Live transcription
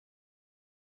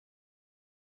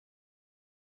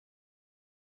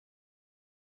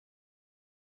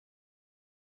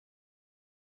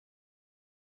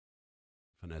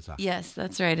Vanessa. Yes,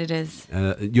 that's right. It is.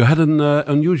 You had an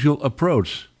unusual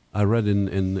approach. I read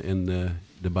in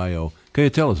the bio. Can you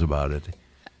tell us about it?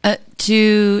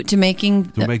 To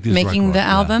making record, the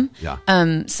album.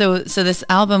 Yeah. So this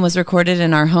album was recorded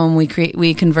in our home.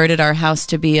 We converted our house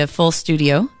to be a full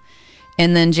studio,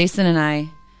 and then Jason and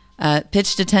I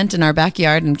pitched a tent in our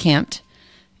backyard and camped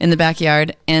in the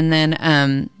backyard, and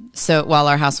then so while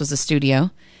our house was a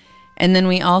studio, and then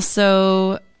we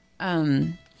also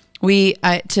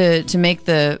to make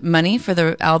the money for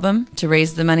the album, to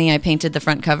raise the money, I painted the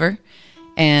front cover,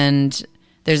 and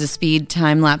there's a speed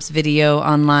time-lapse video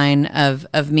online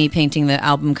of me painting the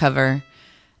album cover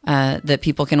that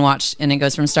people can watch, and it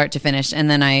goes from start to finish. And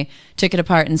then I took it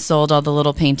apart and sold all the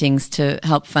little paintings to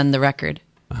help fund the record.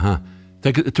 Uh-huh.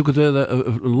 It took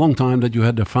a long time that you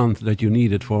had the fund that you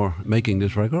needed for making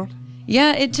this record?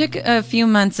 Yeah, it took a few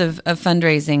months of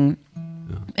fundraising.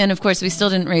 Yeah. And of course, we still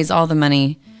didn't raise all the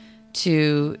money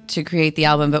to create the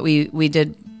album, but we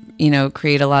did,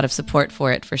 create a lot of support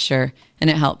for it for sure, and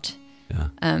it helped.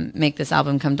 Yeah. Make this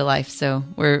album come to life. So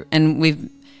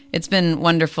it's been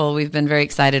wonderful. We've been very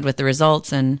excited with the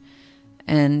results and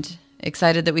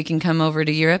excited that we can come over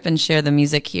to Europe and share the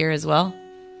music here as well.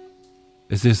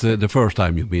 Is this the first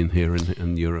time you've been here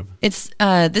in Europe? This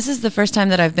is the first time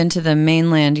that I've been to the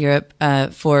mainland Europe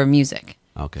for music.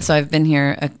 Okay. So I've been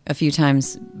here a few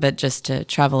times, but just to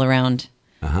travel around.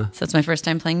 Uh-huh. So it's my first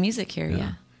time playing music here.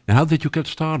 Yeah. And how did you get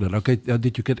started? Okay, how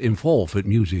did you get involved with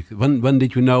music? When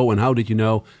did you know, and how did you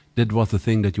know that was the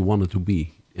thing that you wanted to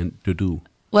be and to do?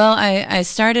 Well, I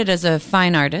started as a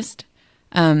fine artist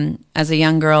as a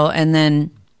young girl, and then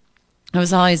I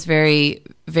was always very,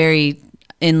 very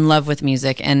in love with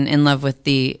music and in love with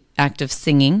the act of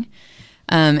singing.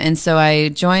 And so I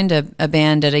joined a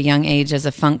band at a young age as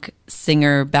a funk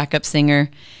singer, backup singer,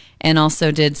 and also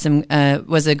did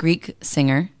was a Greek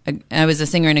singer. I was a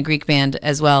singer in a Greek band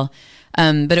as well.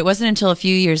 But it wasn't until a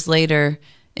few years later,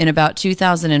 in about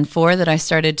 2004, that I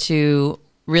started to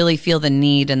really feel the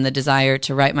need and the desire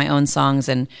to write my own songs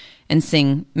and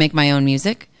sing, make my own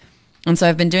music. And so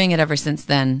I've been doing it ever since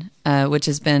then, which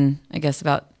has been, I guess,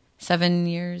 about 7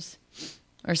 years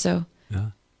or so. Yeah.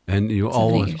 And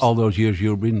all those years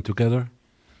you've been together?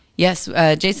 Yes,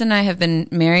 Jason and I have been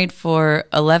married for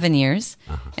 11 years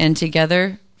and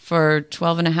together for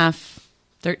 12 and a half,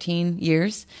 13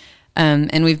 years.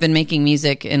 And we've been making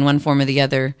music in one form or the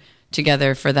other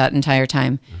together for that entire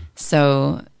time.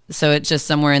 So it's just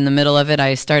somewhere in the middle of it.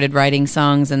 I started writing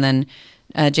songs, and then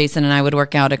Jason and I would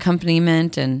work out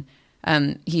accompaniment. And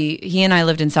he and I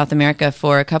lived in South America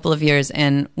for a couple of years.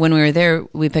 And when we were there,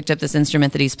 we picked up this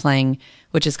instrument that he's playing,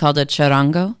 which is called a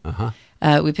charango. Uh-huh.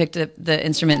 We picked up the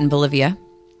instrument in Bolivia,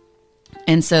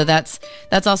 and so that's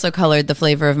also colored the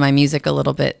flavor of my music a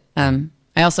little bit. I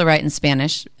also write in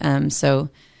Spanish, so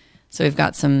we've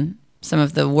got some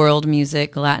of the world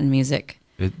music, Latin music.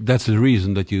 That's the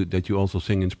reason that you also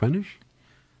sing in Spanish?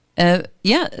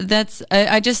 Yeah,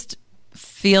 I just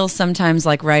feel sometimes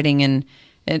like writing, and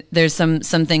there's some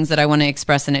things that I want to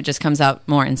express, and it just comes out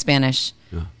more in Spanish.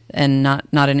 Yeah. And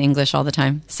not in English all the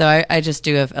time. So I just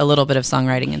do a little bit of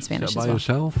songwriting in Spanish as well. By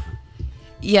yourself?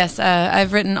 Yes,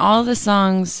 I've written all the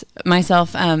songs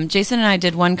myself. Jason and I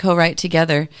did one co-write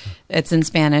together. It's in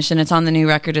Spanish, and it's on the new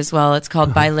record as well. It's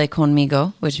called Baile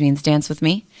Conmigo, which means dance with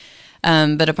me.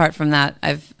 But apart from that,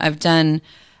 I've done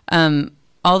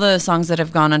all the songs that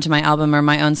have gone onto my album are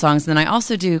my own songs. And then I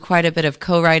also do quite a bit of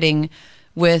co-writing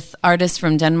with artists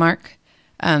from Denmark.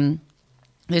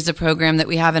 There's a program that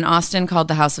we have in Austin called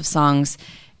the House of Songs,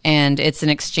 and it's an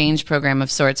exchange program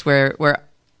of sorts where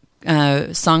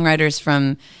songwriters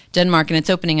from Denmark, and it's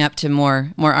opening up to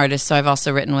more artists. So I've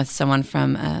also written with someone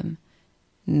from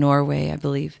Norway, I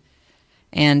believe,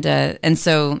 and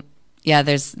so yeah,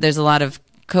 there's a lot of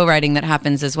co-writing that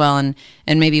happens as well, and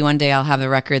maybe one day I'll have a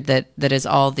record that is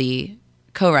all the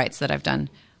co-writes that I've done,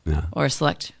 or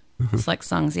select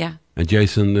songs, yeah. And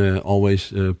Jason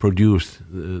always produced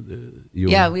your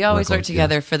Yeah, we always record, work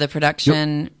together for the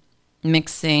production,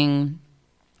 mixing,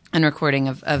 and recording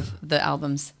of the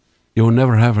albums. You will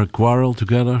never have a quarrel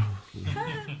together?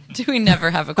 Do we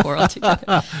never have a quarrel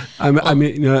together? I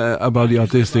mean, about the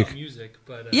artistic... About music,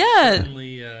 but yeah.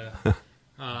 certainly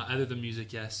other than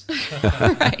music, yes.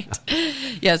 Right.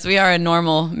 Yes, we are a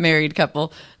normal married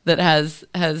couple that has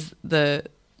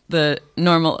the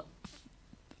normal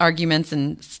arguments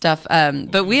and stuff,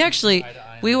 but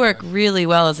we work really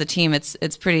well as a team.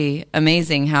 It's pretty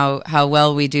amazing how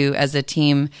well we do as a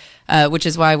team, which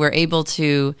is why we're able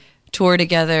to tour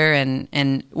together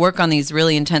and work on these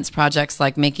really intense projects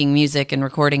like making music and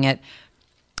recording it.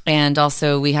 And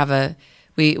also we have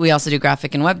we also do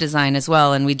graphic and web design as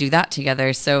well, and we do that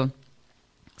together. So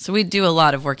we do a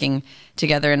lot of working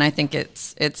together, and I think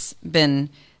it's been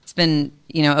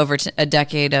over a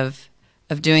decade of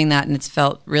doing that, and it's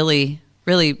felt really,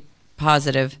 really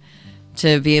positive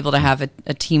to be able to have a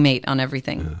teammate on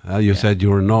everything. You said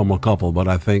you're a normal couple, but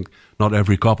I think not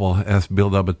every couple has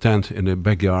built up a tent in the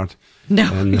backyard.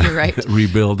 No, and you're right.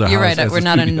 Rebuild the house. You're right. We're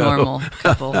not a studio. normal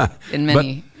couple in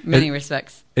many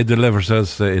respects. It delivers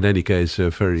us, in any case,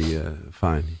 very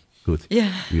fine, good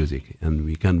music, and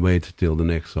we can't wait till the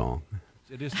next song.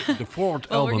 It is the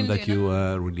fourth album that you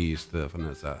released,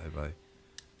 Vanessa.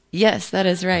 Yes, that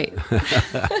is right.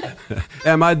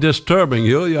 Am I disturbing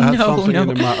you? You have something in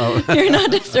the mouth. You're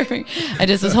not disturbing. I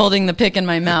just was holding the pick in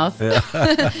my mouth.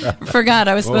 Forgot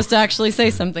I was supposed to actually say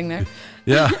something there.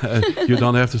 Yeah, you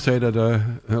don't have to say that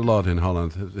a lot in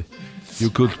Holland. You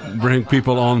could bring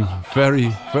people on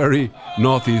very, very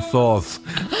naughty thoughts.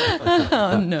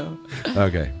 Oh, no.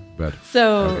 Okay, but...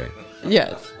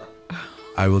 Yes.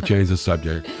 I will change the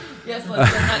subject. Yes,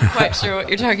 I'm not quite sure what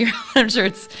you're talking about. I'm sure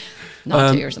it's...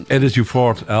 naughty or something. It is your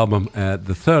fourth album.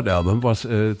 The third album was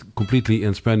completely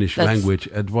in Spanish language.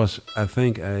 It was, I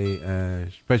think, a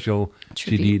special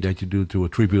CD that you do to a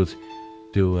tribute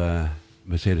to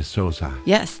Mercedes Sosa.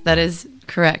 Yes, that is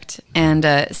correct. And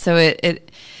so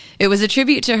it was a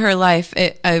tribute to her life.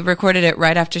 I recorded it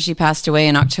right after she passed away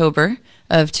in October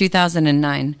of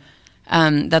 2009.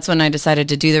 That's when I decided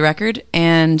to do the record.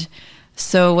 And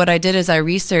so what I did is I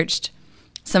researched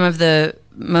some of the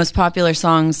most popular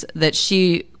songs that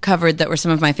she covered that were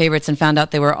some of my favorites, and found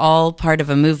out they were all part of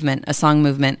a song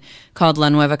movement called La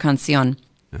Nueva Canción.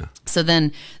 Yeah. So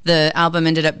then the album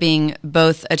ended up being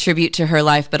both a tribute to her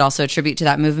life, but also a tribute to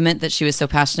that movement that she was so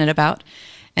passionate about.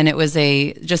 And it was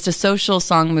just a social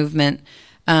song movement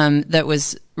that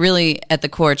was really at the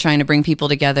core trying to bring people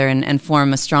together and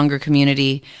form a stronger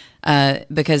community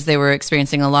because they were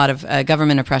experiencing a lot of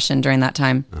government oppression during that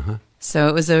time. Uh-huh. So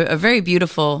it was a very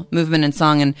beautiful movement and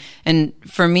song. And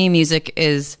for me, music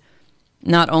is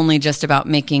not only just about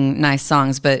making nice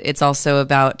songs, but it's also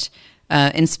about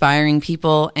inspiring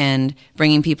people and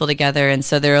bringing people together. And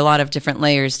so there are a lot of different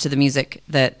layers to the music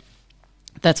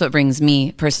that's what brings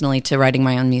me personally to writing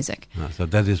my own music. So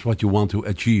that is what you want to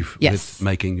achieve with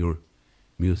making your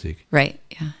music. Right,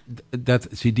 yeah.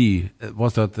 That CD,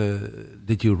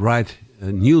 did you write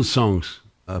new songs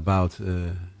about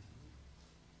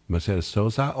Mercedes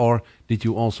Sosa, or did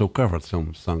you also cover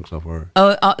some songs of her?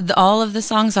 Oh, all of the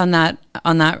songs on that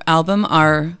album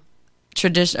are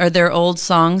they're old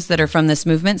songs that are from this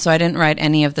movement. So I didn't write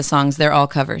any of the songs; they're all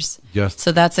covers.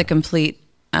 So that's a complete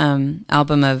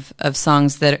album of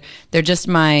songs that they're just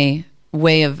my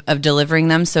way of delivering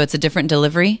them. So it's a different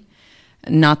delivery,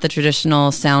 not the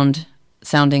traditional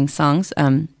sounding songs.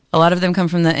 A lot of them come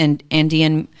from the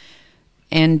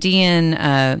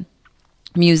Andean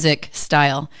music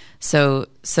style. So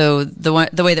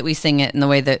the way that we sing it and the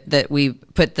way that we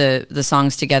put the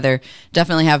songs together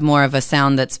definitely have more of a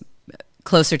sound that's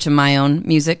closer to my own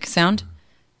music sound.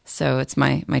 So it's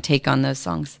my take on those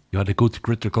songs. You had a good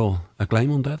critical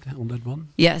acclaim on that one?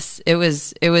 Yes, it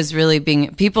was really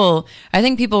people. I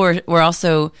think people were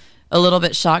also a little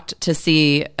bit shocked to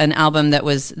see an album that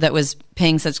was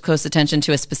paying such close attention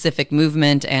to a specific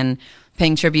movement and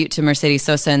paying tribute to Mercedes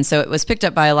Sosa. And so it was picked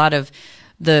up by a lot of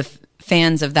the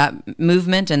fans of that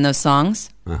movement and those songs.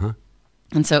 Uh-huh.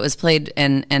 And so it was played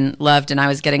and loved, and I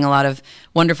was getting a lot of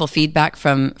wonderful feedback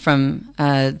from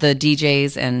the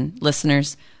DJs and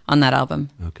listeners on that album.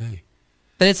 Okay.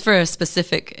 But it's for a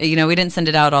specific, we didn't send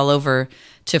it out all over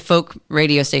to folk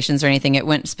radio stations or anything. It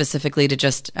went specifically to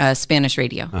just Spanish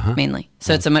radio, mainly.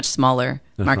 So it's a much smaller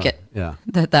market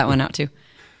that went out to.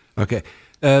 Okay.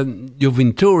 You've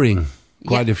been touring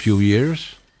quite a few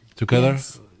years together.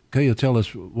 Yes. Can you tell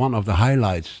us one of the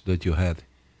highlights that you had?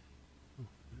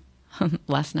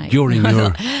 Last night. During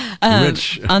your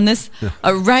rich... On this,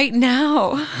 right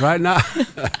now. Right now.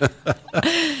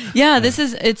 Yeah,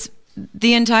 it's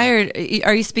the entire...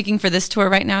 Are you speaking for this tour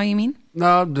right now, you mean?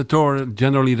 No, the tour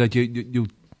generally that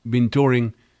you've been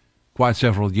touring quite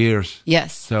several years.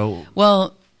 Yes. So...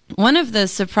 Well, one of the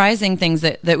surprising things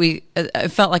that we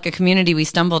felt like a community we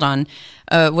stumbled on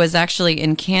was actually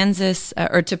in Kansas,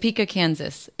 or Topeka,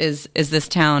 Kansas, is this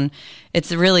town.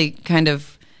 It's really kind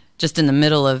of just in the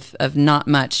middle of not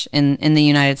much in the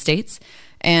United States.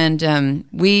 And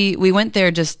we went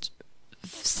there just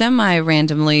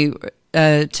semi-randomly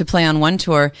to play on one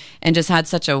tour, and just had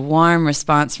such a warm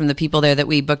response from the people there that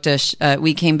we booked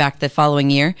we came back the following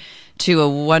year to a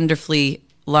wonderfully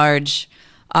large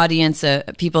audience,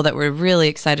 people that were really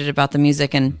excited about the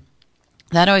music. And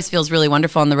that always feels really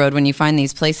wonderful on the road when you find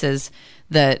these places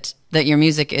that your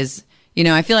music is, you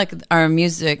know, I feel like our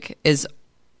music is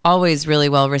always really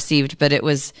well received, but it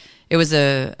was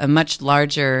a much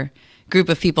larger group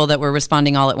of people that were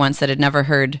responding all at once that had never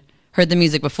heard the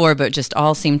music before, but just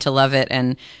all seemed to love it,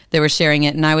 and they were sharing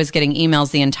it. And I was getting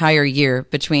emails the entire year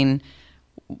between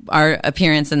our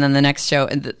appearance and then the next show,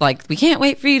 and like, we can't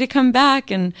wait for you to come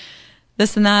back, and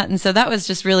this and that. And so that was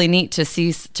just really neat to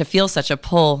feel such a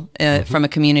pull from a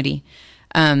community.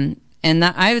 And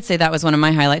that, I would say that was one of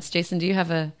my highlights. Jason, do you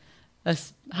have a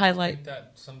highlight? I think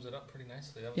that sums it up pretty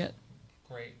nicely. That was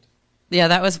great. Yeah,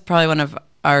 that was probably one of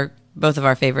both of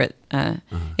our favorite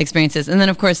experiences. And then,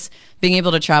 of course, being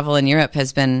able to travel in Europe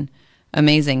has been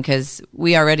amazing, because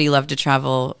we already love to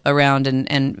travel around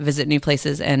and visit new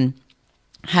places, and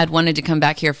had wanted to come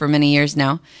back here for many years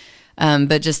now,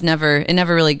 but just never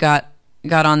really got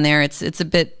on there. It's a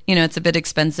bit, you know, it's a bit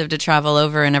expensive to travel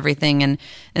over and everything,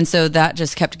 and so that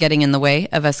just kept getting in the way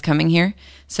of us coming here.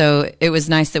 So it was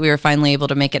nice that we were finally able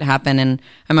to make it happen, and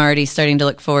I'm already starting to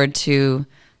look forward to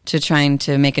trying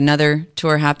to make another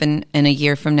tour happen in a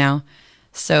year from now.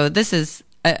 So this is,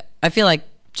 I feel like,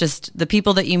 just the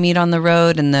people that you meet on the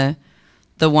road and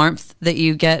the warmth that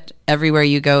you get everywhere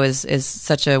you go is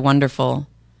such a wonderful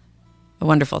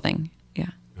thing. Yeah.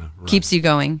 Right. Keeps you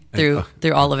going through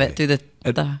all of it, through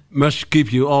the must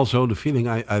keep you also the feeling,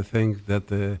 I think,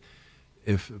 that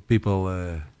if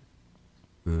people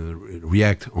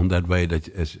react on that way, that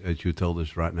as you told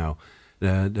us right now,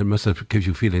 that must have gives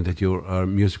you feeling that you are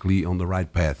musically on the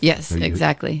right path. Yes, so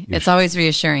exactly. It's always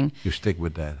reassuring. You stick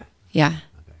with that. Yeah.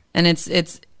 Okay. And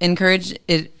it's encouraged.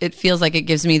 It feels like it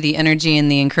gives me the energy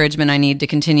and the encouragement I need to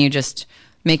continue just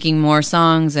making more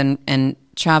songs and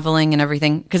traveling and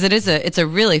everything, because it's a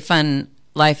really fun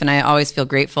life, and I always feel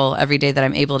grateful every day that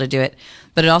I'm able to do it.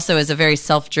 But it also is a very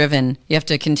self-driven. You have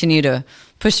to continue to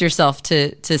push yourself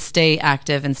to stay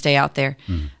active and stay out there.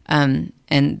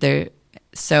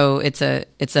 So it's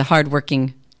a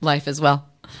hard-working life as well.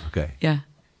 Okay. Yeah.